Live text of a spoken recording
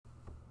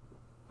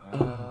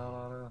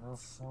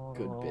It's a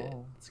good bit.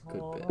 It's a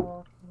good bit.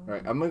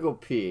 Alright, I'm gonna go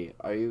pee.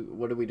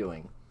 What are we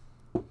doing?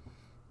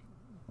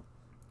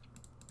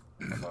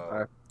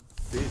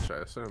 Beach, I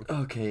assume.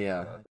 Okay,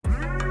 yeah.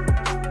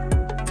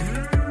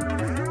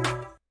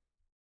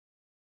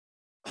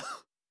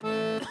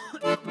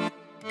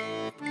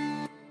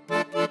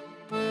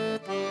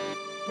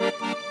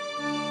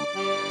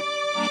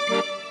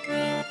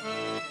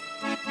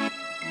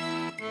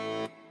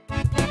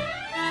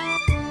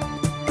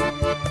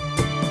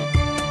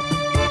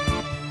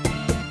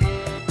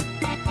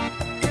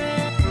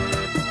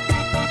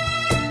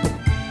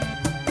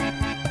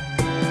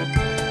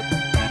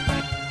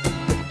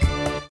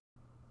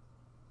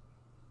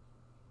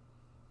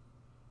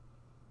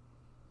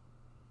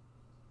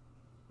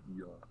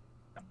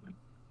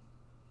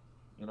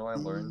 You know, I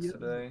learned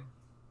today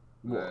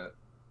that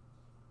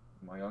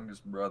my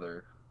youngest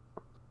brother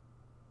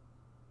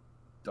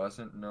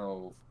doesn't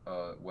know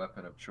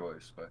Weapon of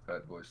Choice by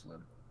Fatboy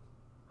Slim.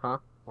 Huh?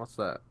 What's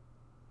that?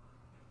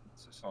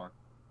 It's a song.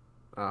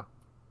 Oh.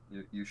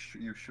 You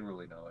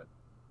surely know it.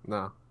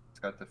 No. It's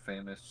got the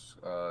famous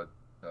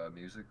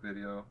music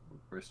video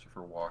where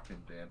Christopher Walken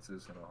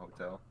dances in a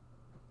hotel.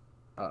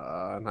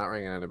 Not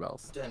ringing any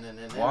bells.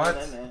 What?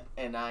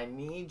 And I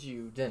need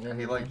you. And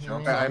he like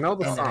jumps I off know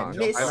the song.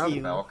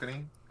 the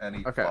balcony and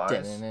he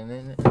flies.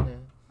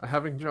 I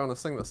haven't Jonah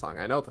sing the song.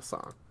 I know the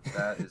song.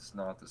 That is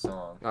not the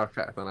song.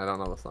 Okay, then I don't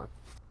know the song.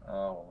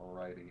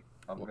 Alrighty.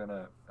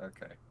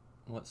 Okay.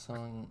 What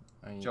song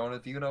are you... Jonah,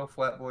 do you know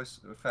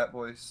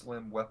Fatboy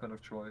Slim Weapon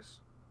of Choice?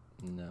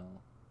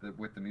 No.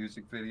 With the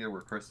music video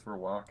where Christopher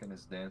Walken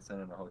is dancing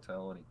in a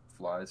hotel and he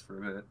flies for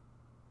a bit?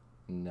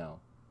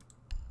 No.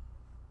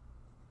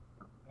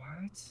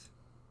 What?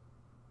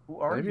 Who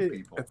are you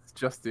people? It's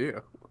just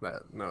you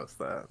that knows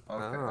that.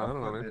 Okay, I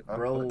don't know.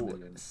 Bro,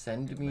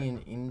 send me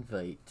an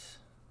invite.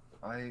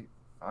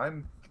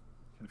 I'm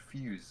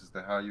confused as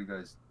to how you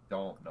guys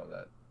don't know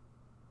that.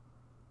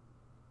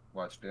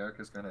 Watch, Derek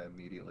is gonna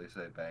immediately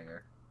say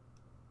banger.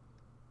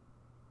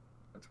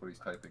 That's what he's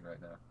typing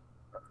right now.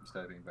 He's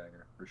typing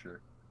banger for sure.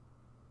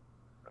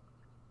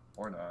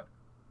 Or not.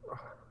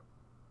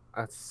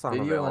 That's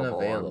Video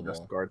unavailable on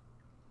Discord.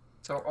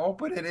 So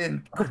open it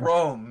in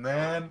Chrome,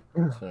 man.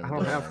 I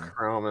don't have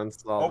Chrome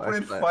installed. Open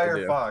in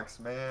Firefox,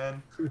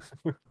 man.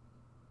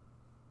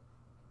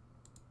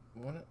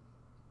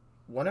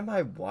 What am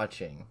I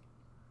watching?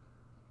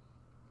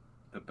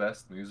 The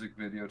best music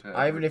video to ever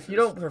Ivan, if you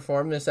don't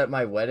perform this at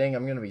my wedding,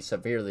 I'm gonna be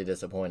severely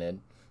disappointed.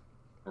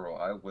 Bro,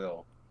 I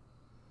will.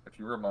 If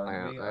you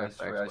remind me, I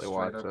straight up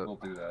will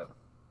do that.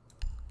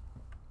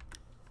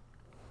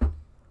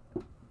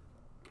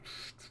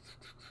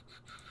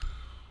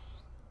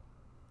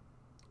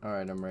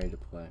 Alright, I'm ready to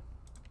play.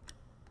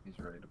 He's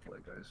ready to play,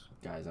 guys.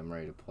 Guys, I'm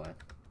ready to play.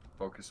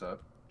 Focus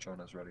up.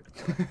 Jonah's ready to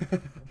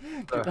play.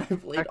 Dude, I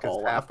played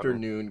all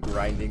afternoon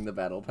grinding the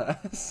battle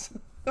pass.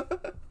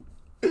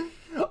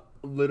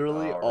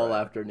 Literally all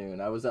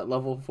afternoon. I was at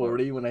level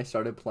 40 when I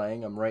started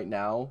playing. I'm right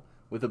now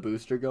with a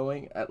booster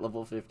going at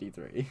level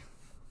 53.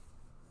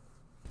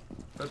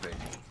 Could be.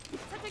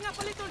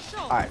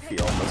 I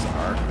feel this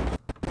arc.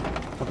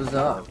 Hubba's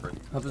up.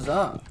 Hubba's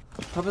up.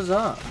 Hubba's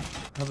up.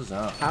 Hubba's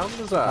up.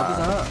 Hubba's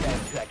up.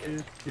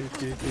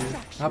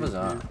 Hubba's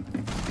up.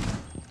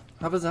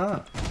 Hubba's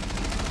up.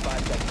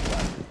 5 seconds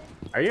left.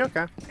 Are you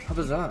okay?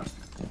 Hubba's up.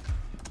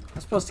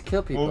 I'm supposed to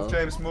kill people. Move,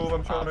 James, move.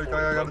 I'm trying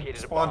to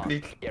spawn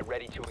peek. Get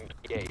ready to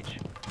engage.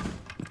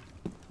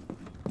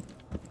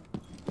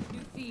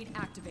 New feed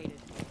activated.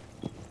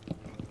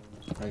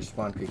 I just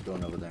spawn peek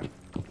going over there.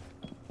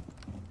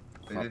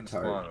 They didn't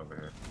spawn over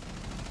here.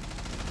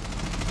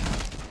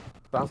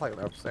 Sounds like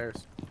they're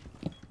upstairs.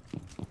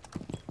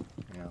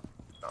 Yeah.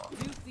 No,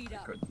 New feed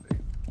up. couldn't be.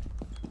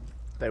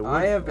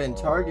 I have been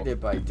targeted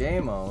by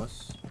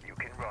Deimos. You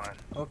can run.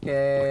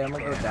 Okay, I'm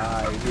gonna go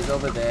die. He's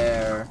over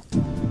there.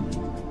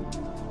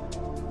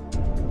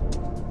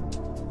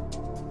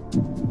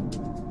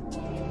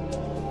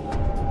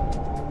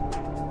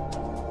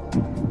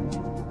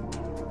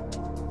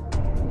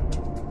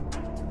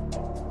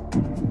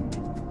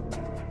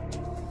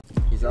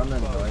 He's on the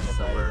north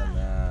side of the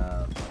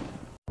map.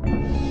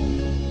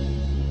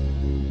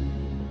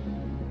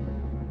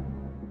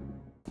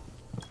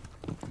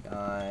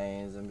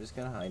 Guys, I'm just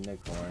gonna hide in a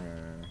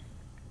corner.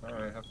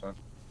 Alright, have fun.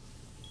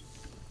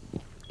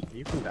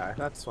 You can die,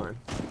 that's fine.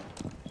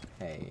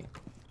 Hey.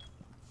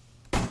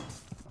 I'll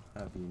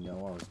have you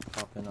know I was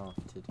popping off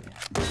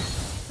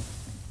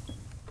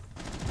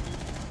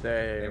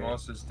today.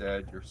 Amos is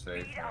dead, you're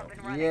safe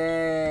now.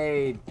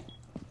 Yay!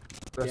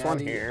 There's one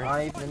here.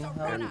 Ivan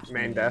And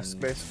main desk,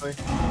 basically.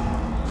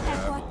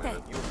 Yeah,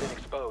 You've been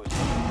exposed.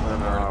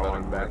 No,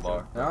 one back.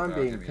 Now I'm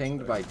being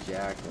pinged by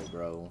Jackal,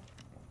 bro.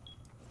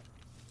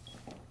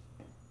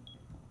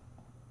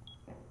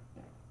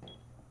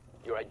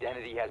 Your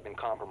identity has been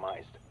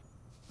compromised.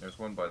 There's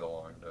one by the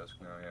long desk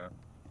now, yeah.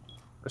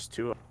 There's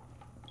two.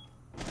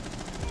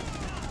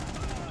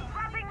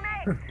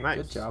 Nice.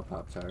 Good job,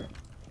 Pop-Tart.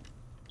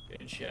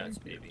 Good shots,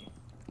 baby.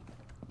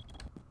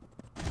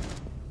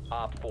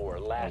 Op 4,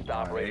 last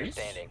operator Nice.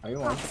 standing. Are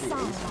you on the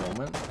ace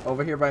moment?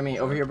 Over here by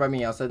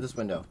me, outside this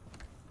window.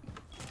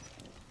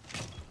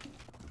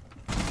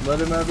 Let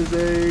him have his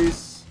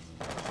ace.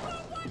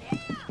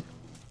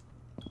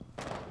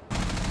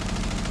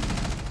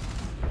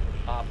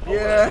 Op 4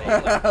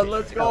 Yeah, eliminated.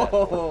 let's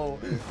go.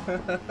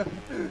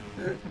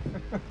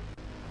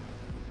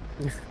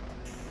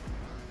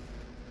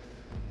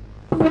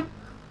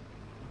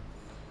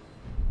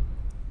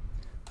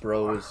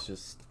 Bro is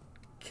just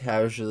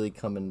casually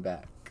coming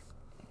back.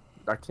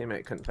 Our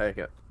teammate couldn't take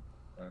it.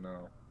 I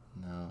know.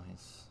 No,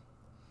 he's.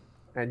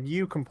 And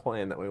you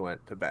complained that we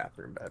went to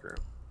bedroom.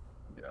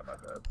 Yeah, my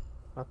bad.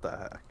 What the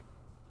heck?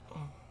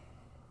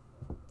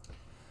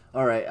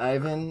 All right,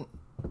 Ivan,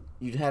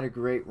 you'd had a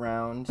great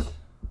round,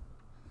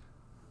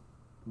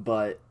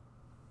 but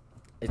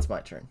it's my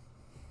turn.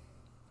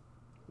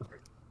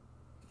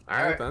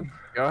 Alright then.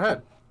 Go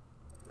ahead.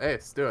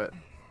 Ace, do it.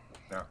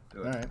 No,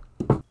 do All it. right.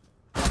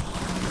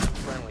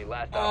 Friendly,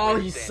 last Oh,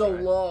 operator he's so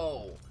standing.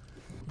 low.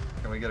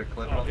 Can we get a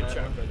clip Oh, on good that?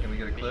 job, brother. Can we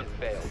get a clip?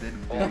 Mission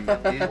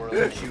failed.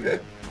 Did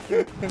shoot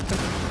him.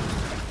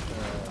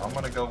 I'm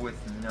gonna go with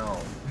no.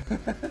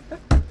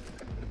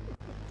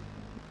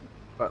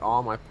 But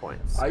all my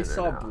points. I in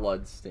saw and out.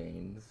 blood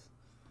stains.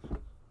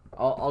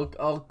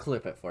 I'll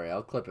clip it for you.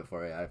 I'll clip it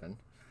for you, Ivan.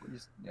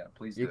 Please, yeah,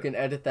 please You do. can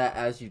edit that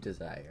as you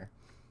desire.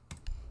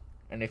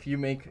 And if you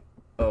make...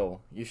 Oh,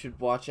 you should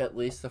watch at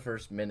least the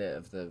first minute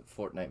of the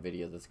Fortnite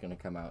video that's going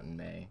to come out in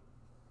May.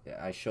 Yeah,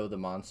 I show the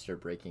monster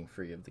breaking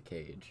free of the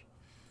cage.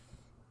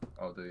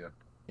 Oh, do you?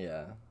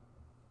 Yeah.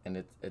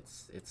 And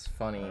it's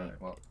funny. Alright,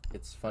 well,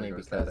 It's funny there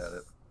goes that because...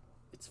 edit.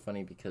 It's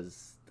funny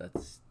because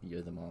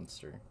you're the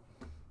monster.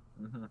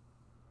 Mm-hmm.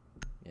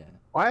 Yeah.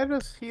 Why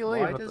does he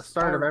leave Why at the does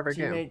start of our every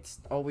game? teammates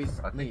always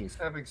I think leave? he's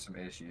having some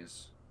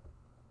issues.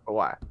 But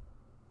why?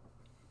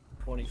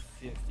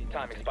 2050.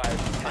 Time expires.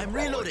 I'm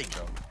reloading.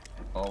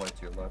 All the way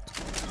to your left.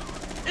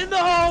 In the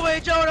hallway,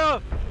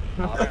 Jonah!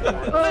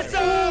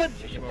 Listen!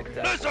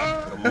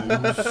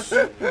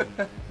 Listen!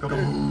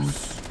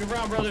 Goose. Good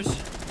round, brothers.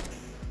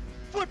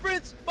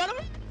 Footprints! Bottom!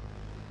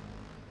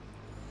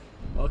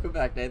 Welcome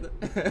back, Nathan.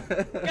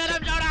 Get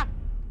him, Jonah!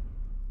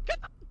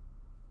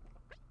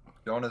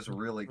 Jonah's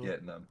really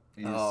getting them.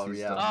 He's, Oh, he's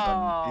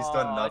yeah. He's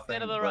done Oh, nothing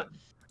end of the but, run.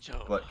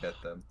 Jonah. get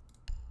them.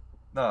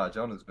 Nah,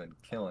 Jonah's been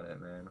killing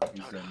it, man.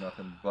 He's done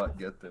nothing but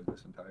get them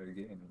this entire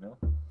game, you know?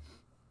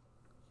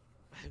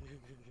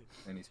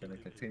 And he's gonna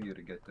continue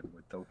to get them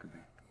with Dokubi.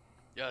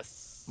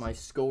 Yes. My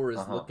score is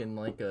Uh-huh. looking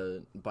like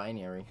a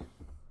binary.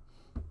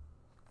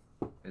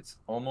 It's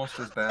almost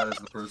as bad as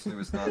the person who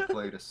has not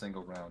played a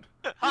single round.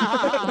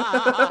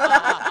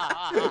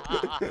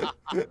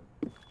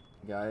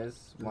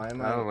 Guys, why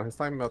am I don't I? know. He's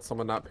talking about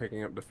someone not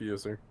picking up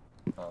diffuser.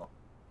 Oh.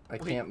 I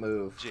can't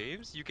move.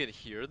 James, you can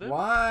hear them?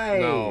 Why?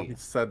 No, he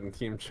said in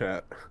team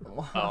chat.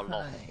 Why? Oh,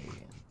 no.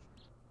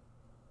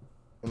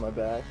 Am I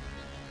back?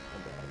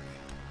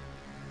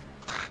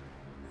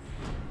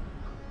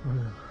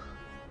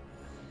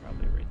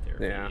 Probably right there.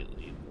 Yeah.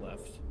 Immediately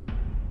left. What is this?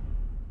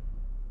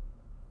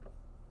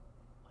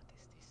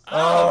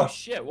 Oh, Oh.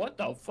 shit! What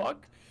the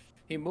fuck?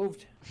 He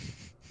moved.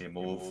 He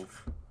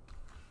move.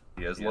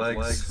 He has I'm back.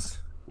 legs.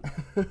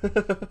 Bro,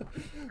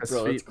 that's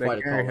feet, they quite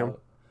a carry call him.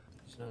 out.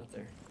 He's not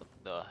there. What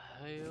the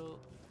hell?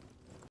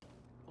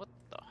 What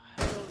the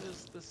hell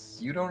is this?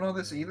 You don't know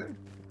this either?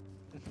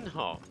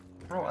 No.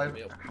 Bro,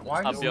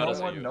 why I'll does be no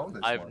honest with one you. know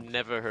this I've one?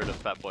 never heard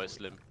of Fatboy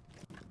Slim.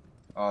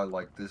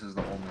 Like, this is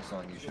the only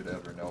song you should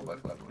ever know by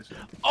Flatboy Slim.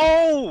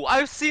 Oh!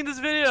 I've seen this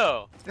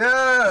video!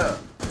 Yeah!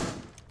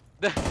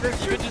 Even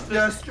just the,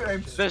 Yes,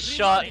 James! the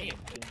shot. Damn,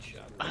 good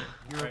shot.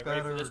 You're Alright,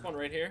 ready for better. this one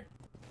right here?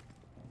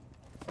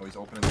 Oh, he's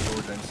opening the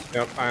door, James.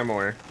 Yep, I'm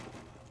aware.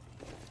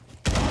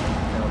 Nailed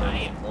it.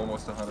 Damn.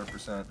 Almost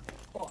 100%.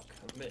 Fuck,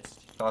 I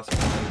missed. Toss it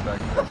back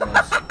to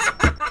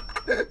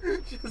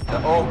the James.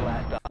 Oh!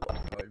 Last op.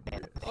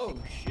 Oh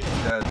shit.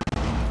 Dead.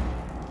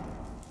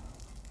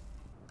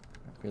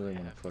 Really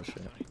gonna push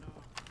it.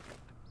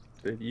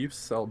 Did you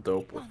sell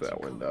dope with that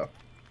window?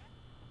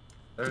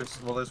 There's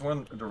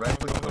one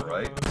directly to the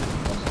right, on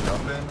the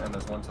jump in, and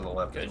there's one to the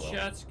left Good as well.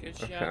 shots, good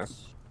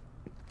shots.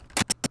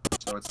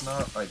 So it's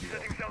not ideal.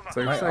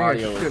 So you're My saying I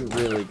audio is shouldn't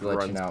really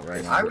run glitching out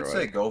right now. I would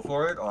say go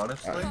for it,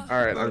 honestly.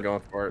 Alright, I'm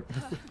going for it.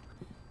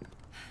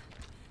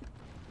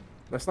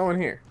 There's no one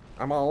here.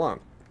 I'm all alone.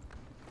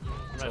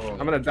 I'm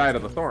gonna die to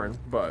the thorn,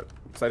 but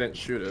because I didn't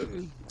shoot it,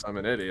 I'm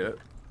an idiot.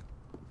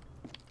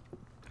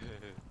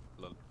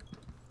 Lol.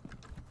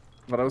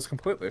 But I was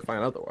completely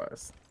fine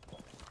otherwise.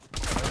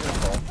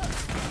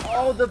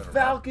 Oh, the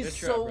Valk is Good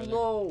try, so brother.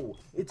 low.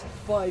 It's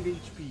 5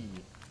 HP.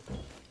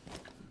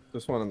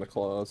 There's one in the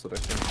closet, I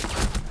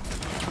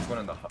think. There's one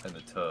in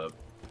the tub.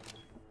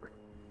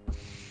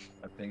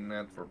 I pinged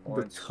that for The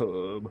points.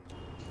 tub.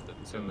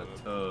 It's in the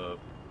tub.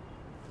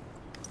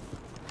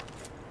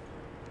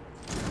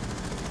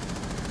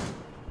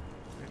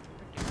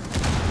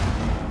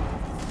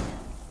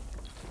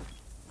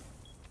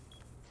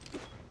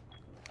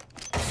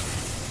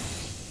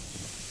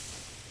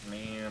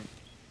 Man.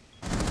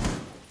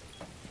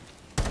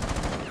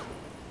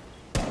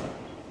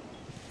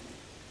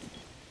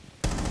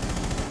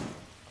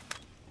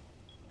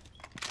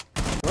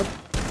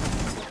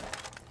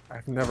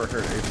 I've never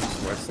heard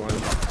Aces whistling.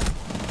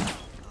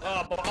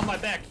 But on my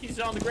back. He's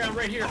on the ground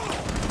right here.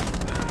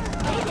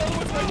 Oh, the other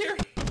one's right here.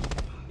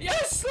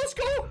 Yes, let's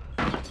go.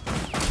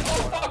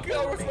 Oh, fuck.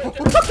 Oh,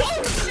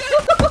 shit.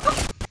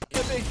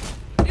 Get me.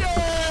 Yeah,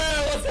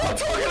 that's what I'm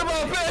talking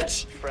about,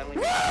 bitch. Friendly.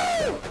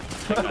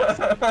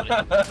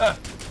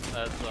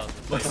 That's awesome.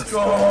 Let's go!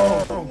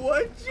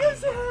 What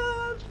just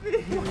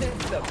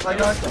happened? I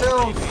got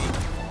killed!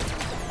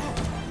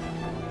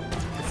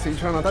 See,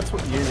 Jonah, that's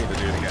what you need to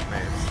do to get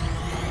names.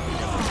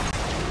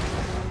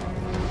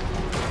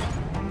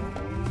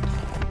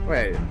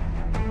 Wait,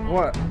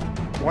 what?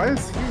 Why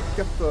does he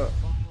get the...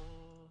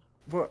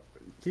 What?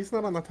 He's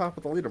not on the top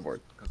of the leaderboard.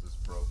 Because it's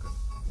broken.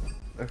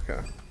 Okay.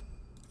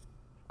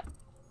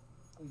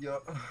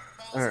 Yup.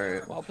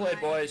 Alright. Well played,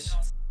 boys.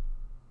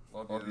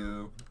 Love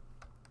you.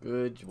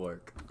 Good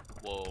work.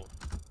 Whoa,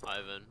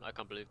 Ivan, I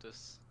can't believe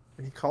this.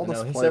 He called us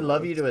No, he playboys. said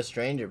love you to a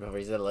stranger before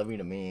he said love you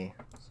to me.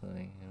 So,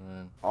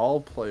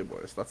 All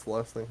playboys. That's the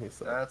last thing he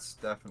said. That's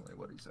definitely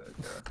what he said,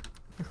 yeah.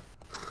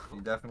 He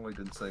definitely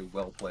didn't say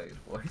well played,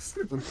 boys.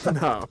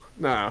 No,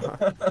 no.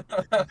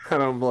 I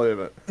don't believe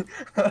it.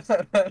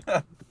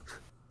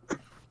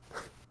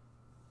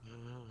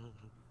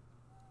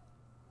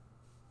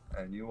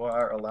 And you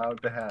are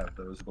allowed to have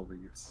those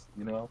beliefs,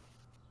 you know?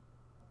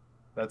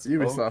 That's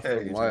Ubisoft okay.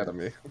 wouldn't lie to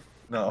me.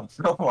 No,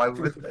 no, why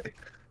would they?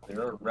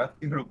 They're a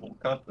reputable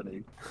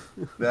company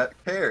that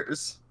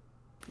cares.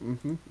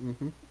 That's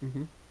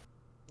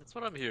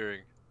what I'm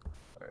hearing.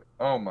 Alright.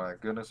 Oh my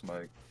goodness,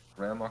 my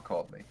grandma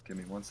called me. Give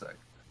me 1 sec.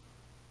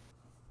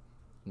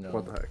 no.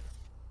 What the heck?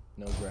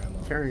 No grandma.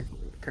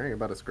 Caring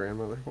about his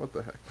grandmother? What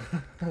the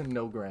heck?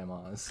 No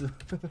grandmas.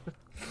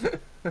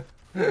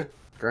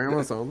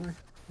 Grandmas only?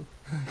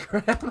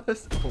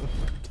 Grandmas.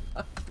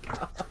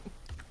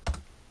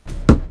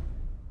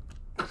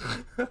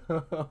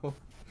 Oh,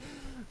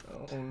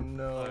 oh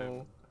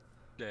no.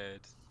 Dead.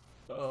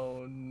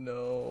 Oh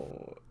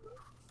no.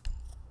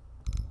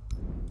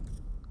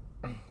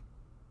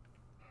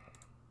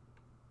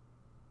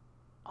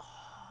 Oh,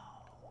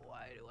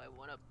 why do I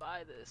want to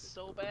buy this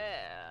so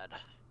bad?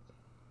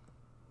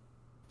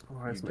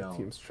 Why is You my don't.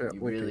 team's chat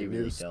You linking really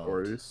news don't.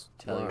 stories?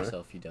 Tell Why?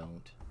 yourself you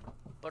don't.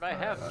 But I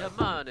have the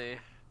money.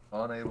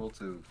 Unable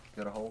to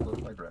get a hold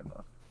of my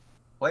grandma.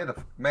 Play the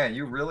man.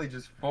 You really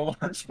just full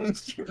on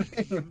changed your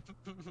name.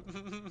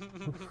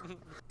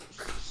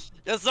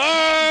 Yes,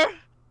 sir!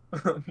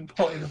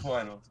 Play the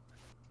finals.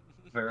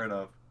 Fair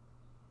enough.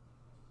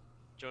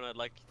 Jonah, I'd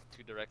like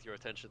to direct your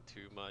attention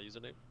to my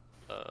username.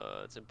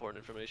 It's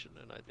important information,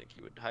 and I think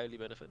you would highly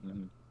benefit.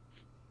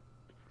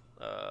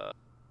 What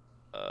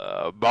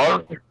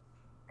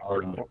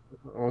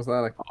was that?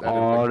 I didn't pick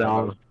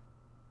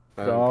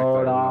that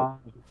up.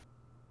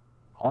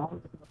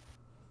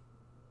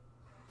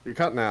 You're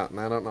cutting out, and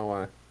I don't know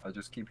why. I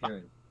just keep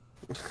hearing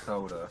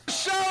soda.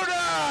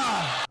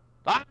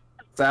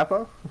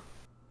 Zappo?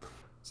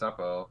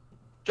 Sapo.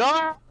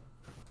 Jonah!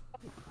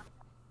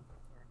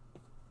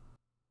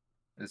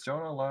 Is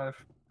Jonah alive?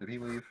 Did he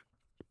leave?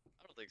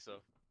 I don't think so.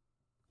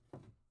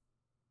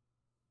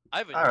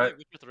 Ivan, All you right.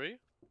 play Witcher 3?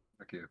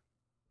 Thank you.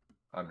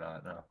 I'm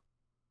not, no.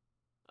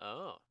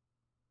 Oh.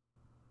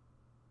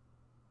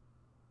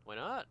 Why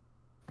not?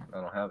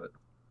 I don't have it.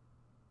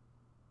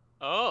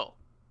 Oh.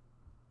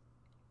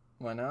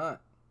 Why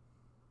not?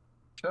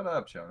 Shut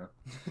up, Jonah.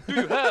 Do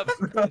you have?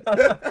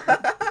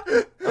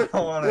 I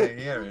don't want to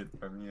hear it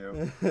from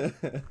you.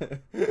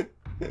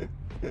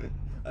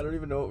 I don't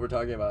even know what we're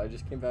talking about. I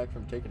just came back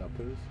from taking a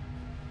poos.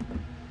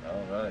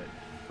 Alright.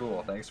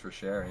 Cool, thanks for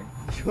sharing.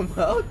 You're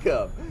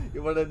welcome.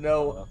 You want to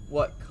know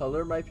what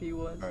color my pee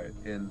was? Alright,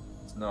 in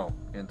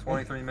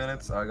 23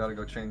 minutes, I gotta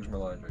go change my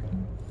laundry.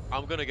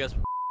 I'm gonna guess.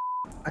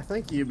 I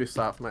think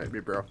Ubisoft might be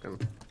broken.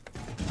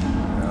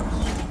 Yeah.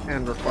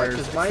 And requires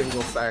Because a my-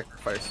 single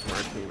sacrifice from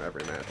our team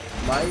every match.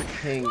 My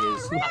ping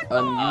is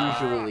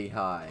unusually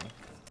high.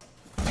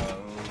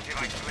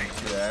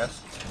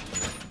 Yes.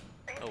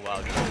 Oh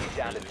wow.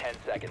 Down to 10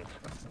 seconds.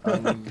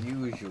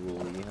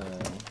 Unusually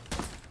high.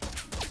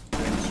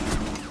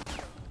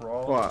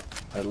 Crawl What?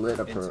 I lit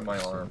a into my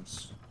person.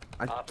 arms.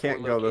 I Op can't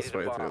four go this located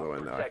way a through the bomb.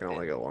 window. I Protect can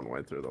only it. go one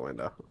way through the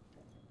window.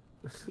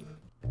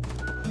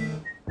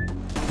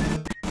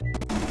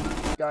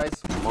 Guys,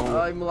 I'm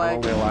I'm like.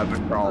 only allowed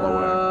to crawl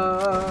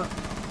away.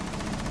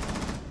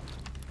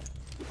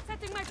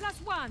 Setting my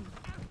 +1.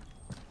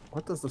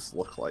 What does this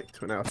look like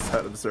to an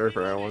outside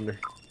observer, I wonder?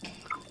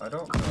 I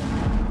don't know,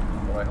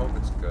 but I hope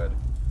it's good.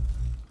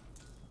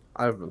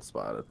 I've been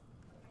spotted.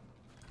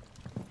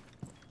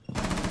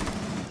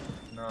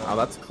 No. Oh,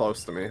 that's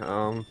close to me.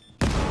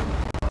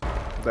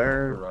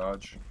 There.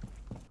 Garage.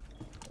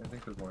 I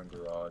think there's one in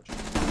garage.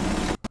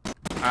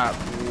 Ah,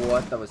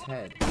 What? That was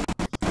head.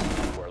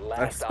 We're I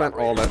last spent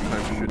all that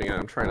operator. time shooting at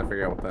him, trying to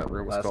figure out what that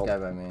room was Last called. guy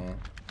by me.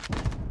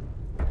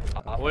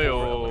 Op Wait,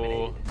 four oh.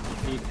 eliminated.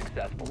 Mission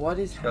successful. What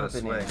is Gotta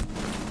happening?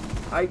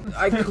 swing.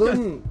 I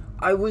couldn't.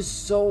 I was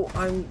so.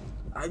 I'm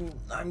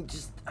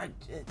just.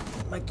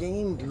 My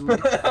game, dude.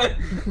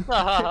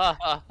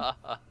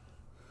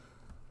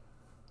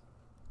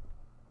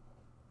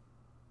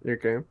 Your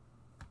game?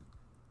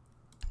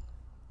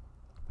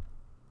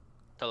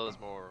 Tell us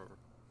more.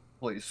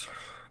 Please.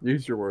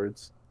 Use your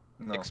words.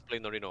 No.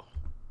 Explain Norino.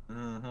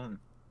 Mm-hmm.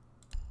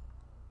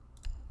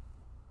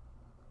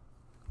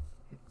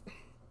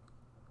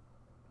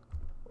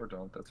 Or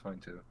don't, that's fine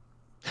too.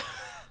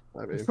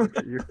 I mean,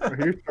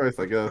 your choice,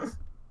 I guess.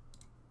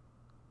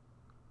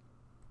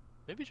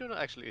 Maybe Jonah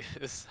actually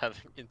is having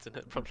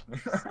internet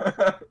problems.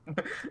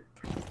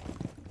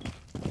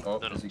 Oh,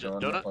 No, is he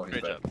gone? Jonah, Oh, he's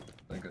great back. job.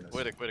 Thank goodness.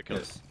 Way to kill it.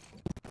 Yes.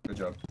 Good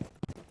job.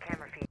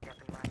 Camera feed up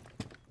and running.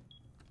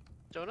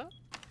 Jonah?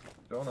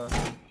 Jonah.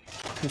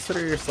 Consider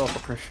yourself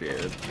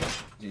appreciated.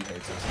 He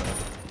hates us.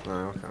 Oh,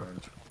 okay.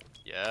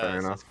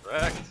 Yes, enough.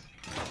 that's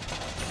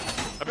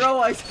correct. Bro,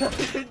 I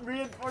started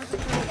reinforcing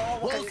the wall.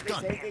 Why is it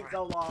taking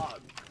so long?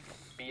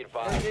 Be I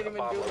advised, didn't a even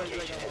bomb do it location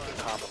like I has been wanted.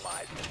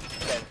 compromised.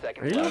 10 Are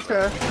seconds you left.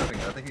 okay?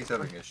 I think he's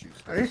having issues.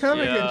 Are you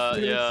having Yeah,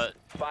 issues? yeah.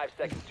 5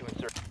 seconds to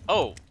insert.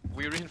 Oh,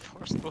 we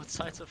reinforced both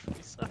sides of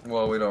Lisa.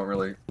 Well, we don't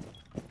really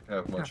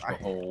have much to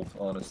hold,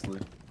 honestly.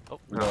 Oh,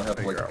 We don't have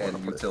figure like out what any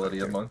to put utility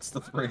here. amongst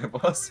the three of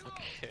us.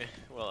 okay.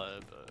 Well, I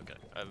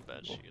have a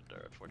bad sheet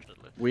there,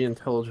 unfortunately. We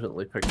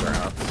intelligently picked our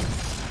outs. We did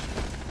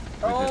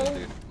Oh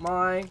indeed.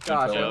 my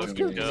gosh, I was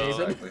Intelligently killing is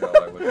Nathan. exactly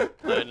how I would.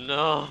 I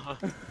know.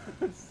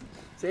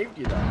 Saved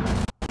you though.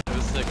 It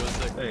was sick, it was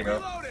sick. There you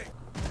go.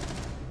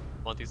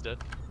 Monty's dead.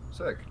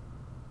 Sick.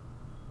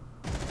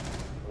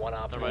 One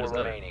op 4 Alright, is that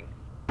it? remaining.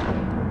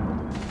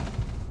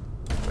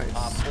 Nice.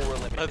 Op 4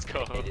 eliminated. Let's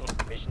go.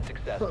 Mission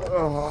successful.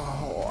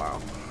 Oh,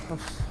 wow.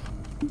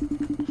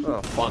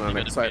 Oh, fun and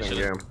Monty exciting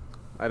medication. game.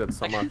 I did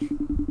so much.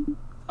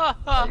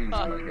 I use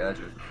my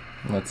gadget.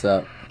 What's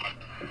up?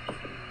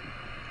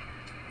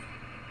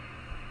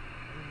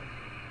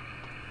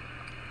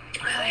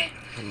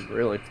 I'm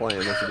really playing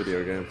this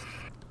video game.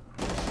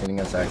 Getting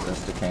us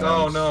access to cams.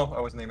 Oh no, I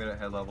was naming it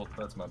head level.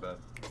 That's my bad.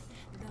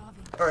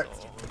 Alright,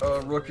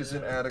 Rook is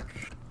in attic.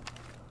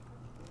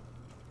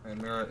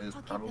 And Mira is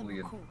probably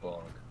in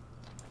bog.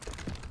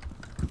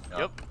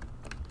 Yep.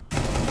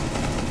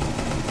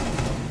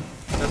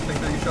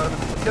 Testing that you shot him.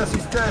 Yes,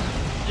 he's dead!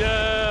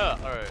 Yeah!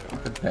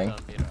 Alright. Good thing.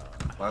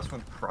 Last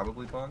one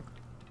probably bog.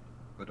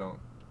 But don't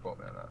quote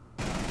me on that.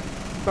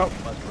 Oh,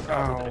 Must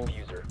recover the oh.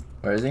 diffuser.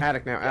 Where is he?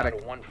 Attic now, Down attic.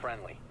 to one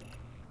friendly.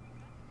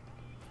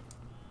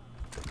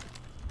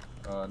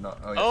 No,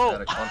 oh yes, Oh.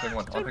 attic. On thing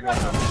one, on thing one.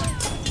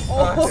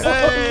 Oh,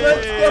 Hey!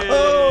 let's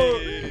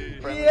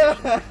go!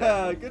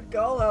 Yeah! Good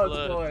call out,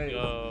 Let's boy.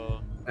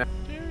 go.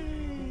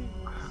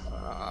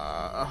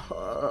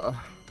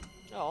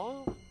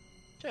 Oh,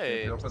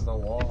 Hey. James. Open the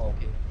wall.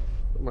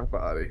 My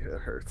body, it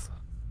hurts.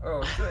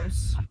 Oh,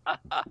 James. Are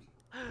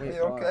Wait,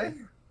 you okay?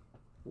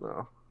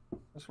 No,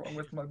 What's wrong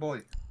with my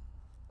boy?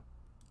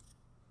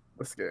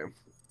 this game.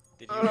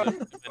 Did you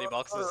lift many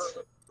boxes?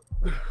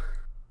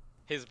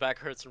 His back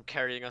hurts from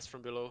carrying us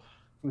from below.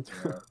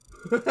 Yeah.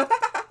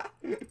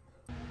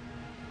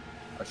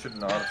 I should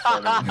not have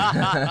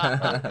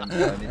started.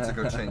 I need to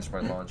go change my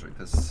laundry.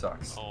 This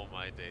sucks. Oh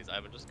my days, I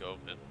would just go,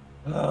 man.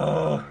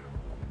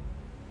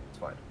 It's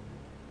fine.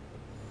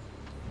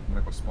 I'm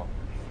gonna go small.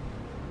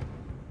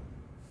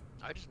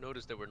 I just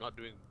noticed that we're not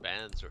doing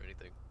bans or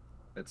anything.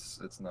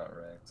 It's not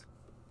ranked.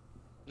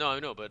 No, I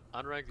know, but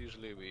unranked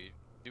usually we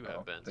do have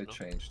Oh, bans, they no?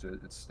 changed it.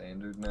 It's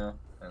standard now,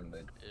 and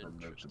they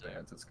removed the Interesting.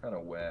 bans. It's kind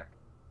of whack.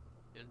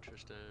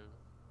 Interesting.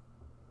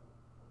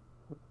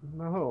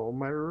 No,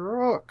 my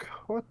rook.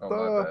 What Oh, the?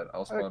 my bad.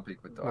 I'll spawn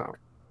peek with No, dog.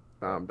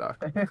 no, I'm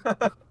duck.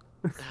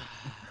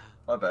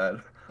 My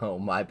bad. Oh,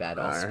 my bad.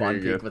 I'll Alright, spawn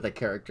here you peek go. with a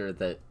character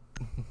that.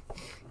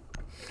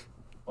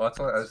 Well, that's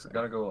why I was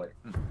gonna go like,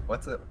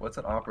 what's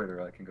an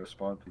operator I can go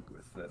spawn peek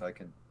with that I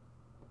can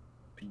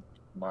be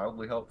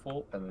mildly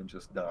helpful and then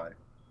just die.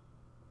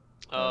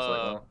 I was like,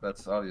 well,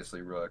 that's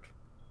obviously Rook.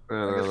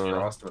 I guess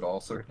Frost would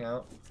also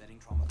count. Setting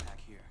trauma pack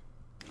here.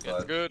 It's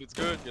But good, it's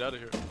good. Get out of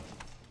here.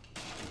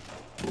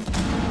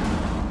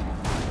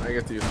 I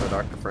get to use my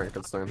Dr.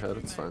 Frankenstein head,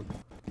 it's fine.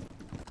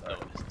 No,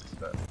 it's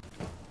bad.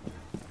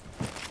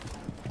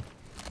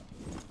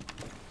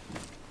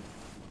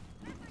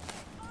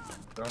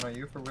 Don, are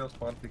you for real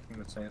spawn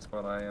peeking the same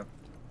spot I am?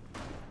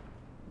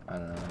 I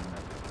don't know.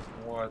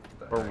 What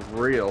the For heck?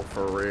 real,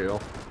 for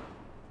real.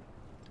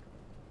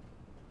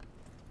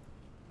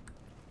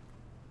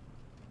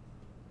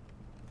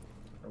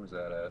 Where was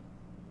that at?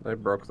 They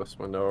broke this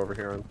window over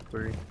here on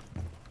 3.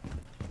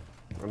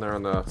 And they're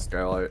on the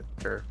skylight.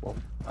 Careful.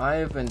 I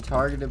have been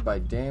targeted by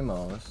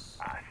Deimos.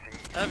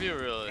 have you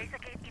really?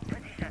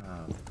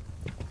 Oh.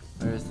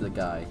 Where's the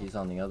guy? He's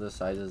on the other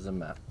side of the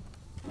map.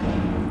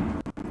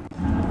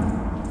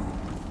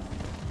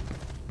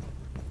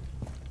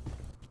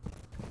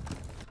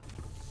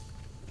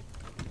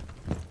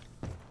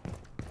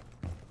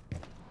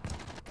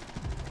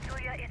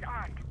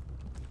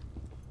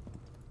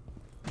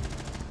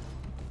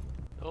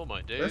 Oh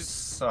my This days.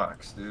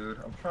 sucks, dude.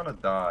 I'm trying to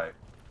die.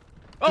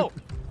 Oh!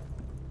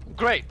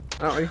 Great!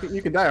 Oh,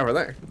 you can die over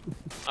there.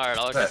 Alright,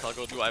 I guess I'll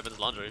go do Ivan's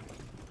laundry.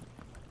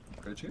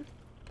 Could you?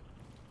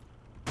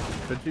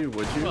 Could you?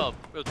 Would you? Well,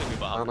 it'll take me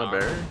about half on an a hour.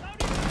 bear?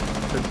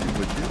 Could you?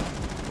 Would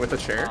you? With a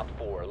chair? Op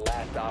 4,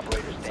 last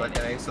operator standing.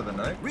 Second ace of the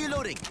night?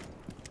 Reloading.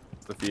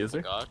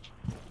 Diffuser? Gosh.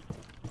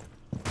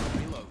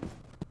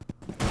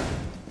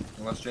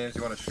 Unless James,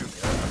 you want to shoot me,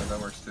 I mean,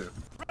 that works too.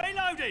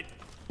 Reloaded!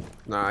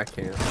 No, I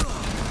can't.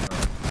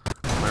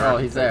 Oh,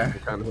 he's there.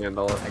 Can't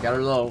handle it. I got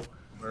her low.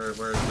 Where is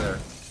there?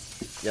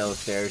 Yellow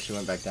stairs. She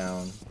went back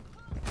down.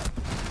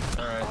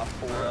 Alright. Op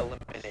 4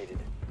 eliminated.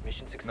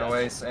 Mission successful. No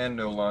ace and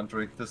no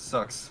laundry. This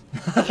sucks.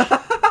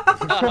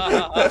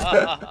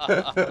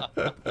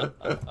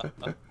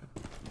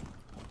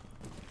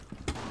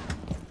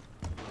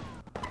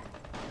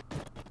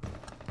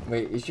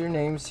 Wait, is your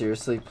name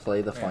seriously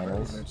Play the Man, where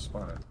Finals? did they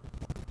spawn it?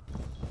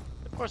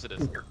 Of course it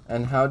is.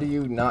 And how do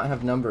you not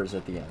have numbers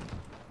at the end?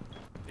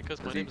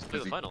 Because my name is Play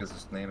the Finals. Because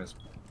his name is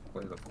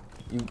Play the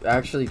You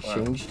actually Wow.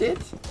 changed it?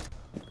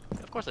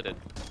 Of course I did.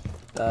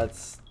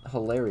 That's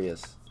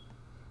hilarious.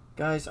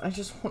 Guys, I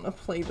just want to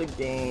play the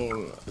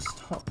game.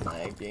 Stop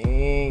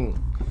lagging. You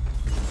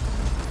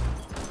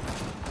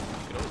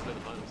can always play the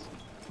finals.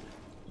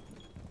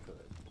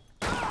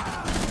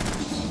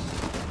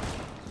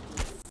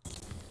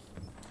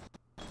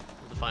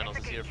 The finals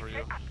is here for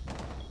you.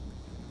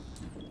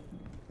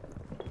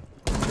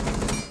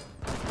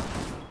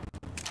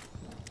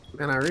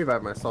 Man, I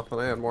revived myself and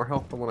I had more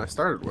health than when I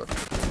started with.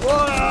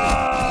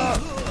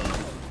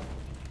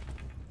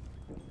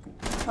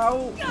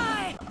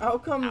 How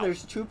come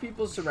there's two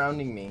people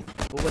surrounding me,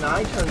 but when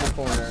I turn the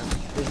corner,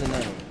 there's an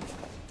enemy?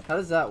 How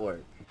does that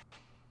work?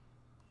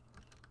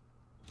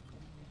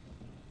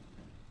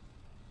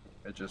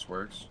 It just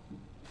works.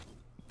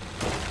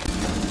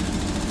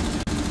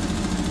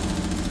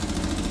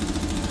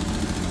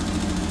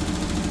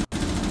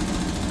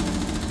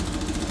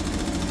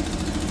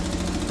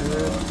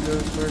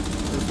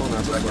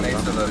 Second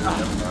ace to the...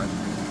 Never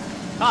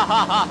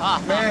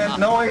mind. Man,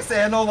 no ace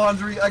and no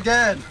laundry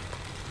again!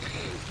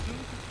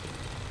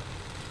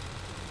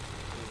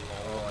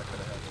 Oh, I could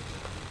have had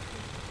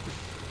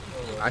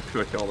it. I could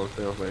have killed him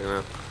too, but you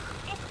know.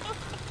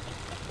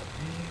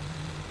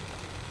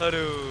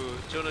 Hello,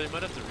 Jonah, you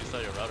might have to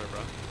restart your router,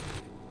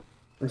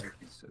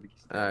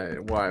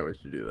 bro. Why would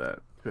you do that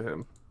to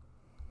him?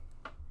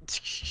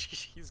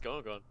 He's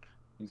gone.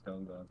 He's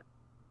gone.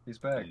 He's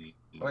back. Wait,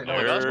 Oh no,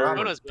 my that's gosh, Robert.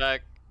 Jonah's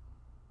back.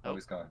 Oh,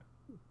 he's gone.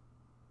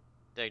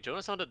 Dang,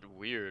 Jonah sounded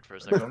weird for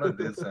a second. Jonah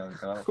did sound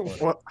kind of funny.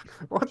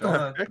 What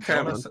Jonah, the heck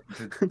happened?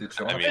 did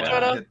Jonah, I mean, finally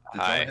Jonah, did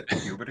Jonah hit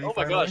puberty Oh my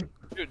finally? gosh,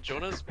 dude,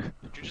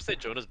 did you just say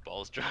Jonah's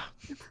balls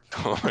dropped?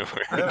 Oh my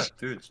Yeah, word.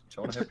 dude,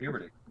 Jonah hit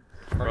puberty.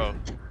 Bro.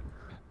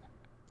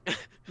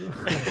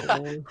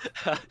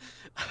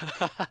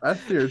 I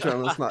fear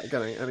Jonah's not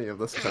getting any of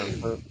this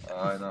content.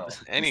 I know.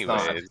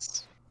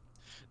 Anyways.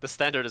 The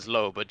standard is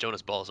low, but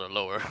Jonah's balls are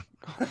lower.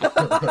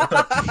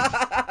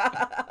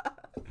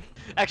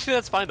 Actually,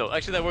 that's fine though.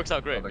 Actually, that works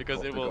out great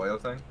because it will. The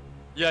Goyo thing?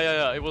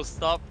 Yeah. It will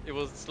stop. It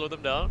will slow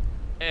them down,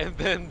 and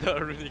then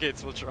the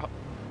renegades will drop.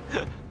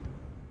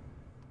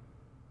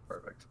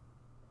 Perfect.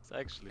 It's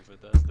actually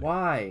fantastic.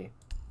 Why?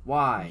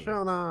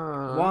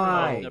 Jonah!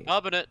 Why? Oh, they're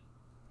popping it.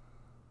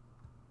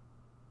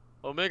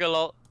 Omega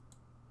lol.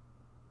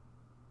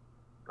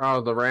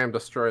 Oh, the ram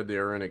destroyed the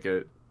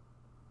renegade.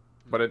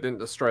 But it didn't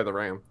destroy the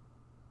ram.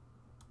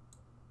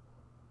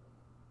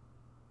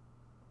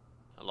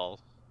 Lol.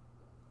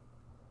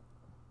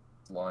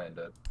 Lion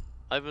dead.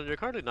 Ivan, you're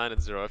currently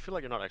 9-0. I feel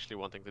like you're not actually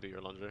wanting to do your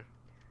laundry.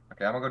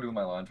 Okay, I'm gonna go do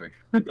my laundry.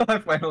 I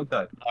finally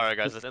done. Alright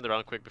guys, let's end the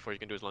round quick before you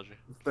can do his laundry.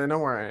 They know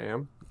where I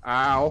am.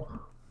 Ow.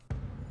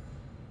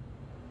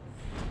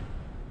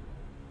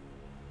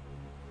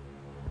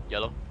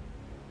 Yellow.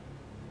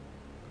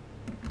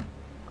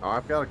 Oh,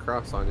 I've got a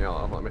cross on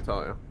yellow, let me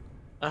tell you.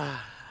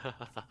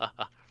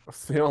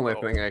 That's the only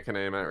thing I can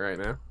aim at right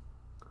now.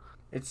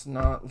 It's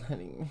not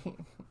letting me.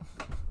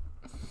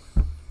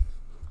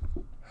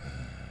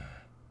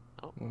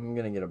 Oh. I'm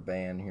gonna get a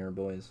ban here,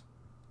 boys.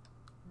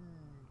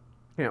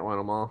 Can't win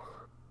them all.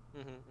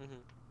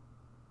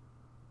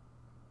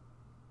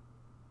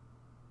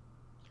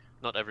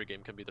 Not every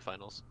game can be the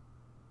finals.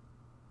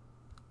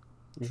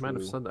 You might have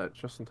True. said that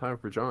just in time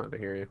for Jonah to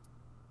hear you.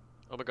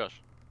 Oh my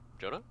gosh.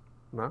 Jonah?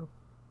 No?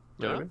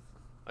 Jonah? Maybe?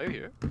 Are you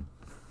here?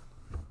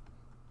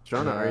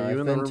 Jonah, are you I've in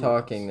the been room?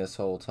 talking this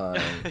whole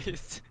time.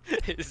 is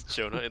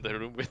Jonah in the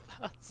room with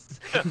us?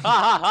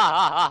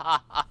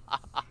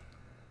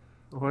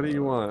 What do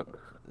you want?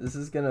 This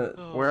is gonna.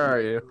 Where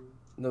are you?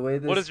 The way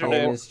What this is your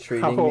game name? is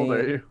treating How old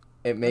are me, you?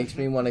 it makes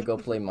me want to go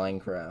play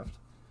Minecraft.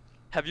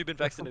 Have you been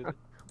vaccinated?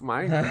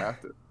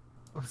 Minecraft?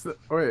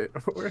 Wait,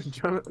 where's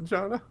Jonah?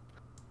 Jonah?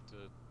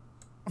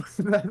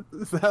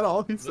 Is that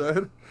all he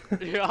said?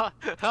 Yeah.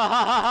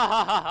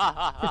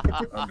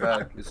 I'm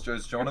back. Is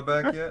Jonah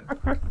back yet?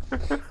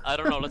 I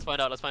don't know. Let's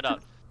find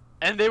out.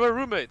 And they were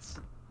roommates.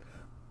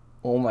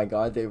 Oh my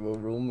god, they were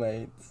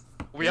roommates.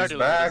 We are He's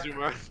dealing back. with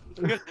a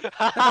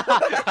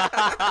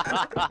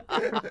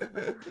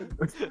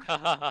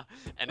zoomer.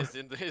 And is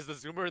the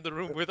zoomer in the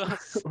room with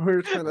us? We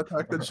were trying to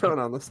talk to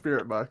Jonah on the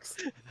spirit box.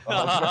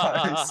 Oh,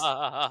 nice.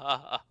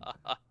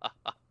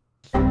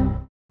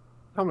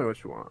 Tell me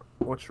what you want.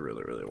 What you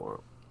really, really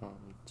want. I'll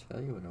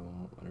tell you what I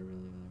want. What I really,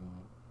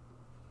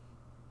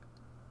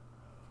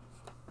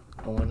 really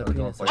I want a Are we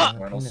going penis. for I want a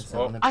finals? penis. I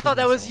Oh. want a I thought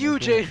that penis, was I want a you,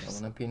 penis, James.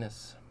 I want a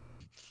penis.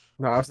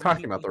 No, I was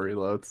talking about the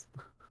reloads.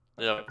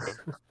 Yeah.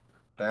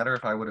 Better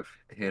if I would have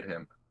hit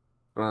him.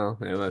 Well,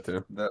 yeah, that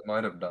too. That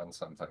might have done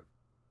something.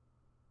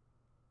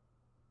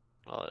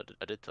 Well,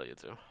 I did tell you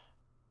to.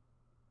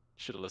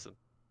 Should have listened.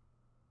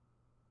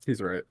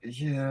 He's right.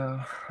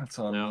 Yeah, that's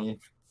on Yeah. me.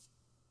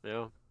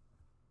 Yeah.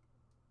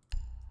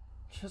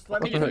 Just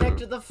let me What the connect heck?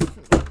 to the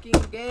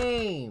fucking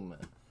game.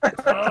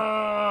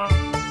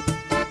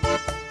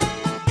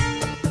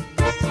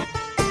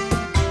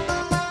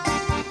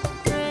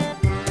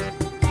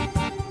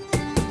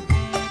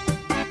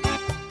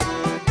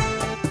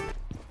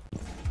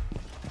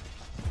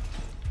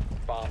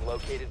 Bomb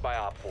located by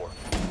Op 4.